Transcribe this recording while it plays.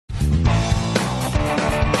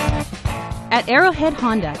At Arrowhead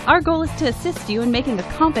Honda, our goal is to assist you in making a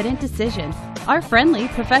confident decision. Our friendly,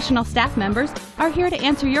 professional staff members are here to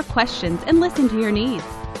answer your questions and listen to your needs.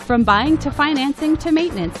 From buying to financing to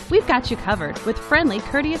maintenance, we've got you covered with friendly,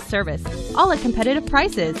 courteous service, all at competitive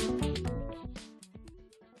prices.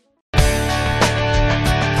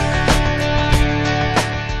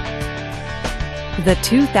 The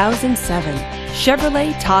 2007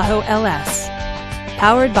 Chevrolet Tahoe LS.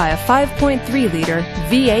 Powered by a 5.3-liter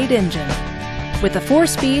V8 engine. With a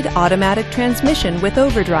 4-speed automatic transmission with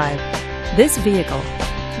overdrive, this vehicle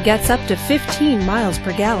gets up to 15 miles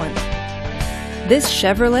per gallon. This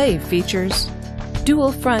Chevrolet features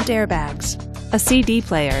dual front airbags, a CD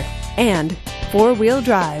player, and 4-wheel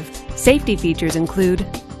drive. Safety features include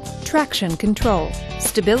traction control,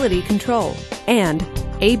 stability control, and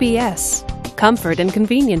ABS. Comfort and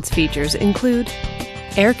convenience features include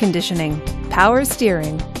air conditioning, power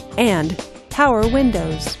steering, and power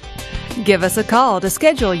windows. Give us a call to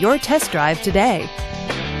schedule your test drive today.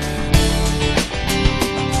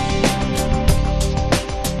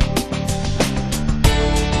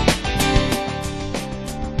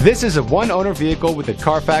 This is a one-owner vehicle with a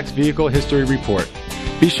Carfax Vehicle History Report.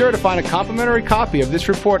 Be sure to find a complimentary copy of this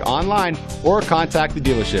report online or contact the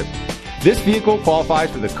dealership. This vehicle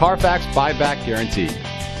qualifies for the Carfax buyback guarantee.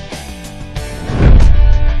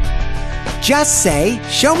 Just say,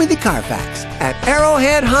 "Show me the Carfax" at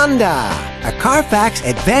Arrowhead Honda, a Carfax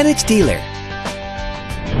Advantage dealer.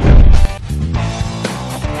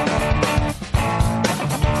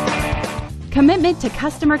 Commitment to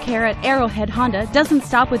customer care at Arrowhead Honda doesn't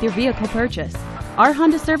stop with your vehicle purchase. Our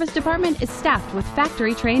Honda service department is staffed with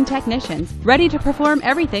factory-trained technicians ready to perform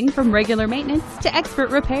everything from regular maintenance to expert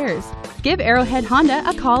repairs. Give Arrowhead Honda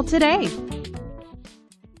a call today.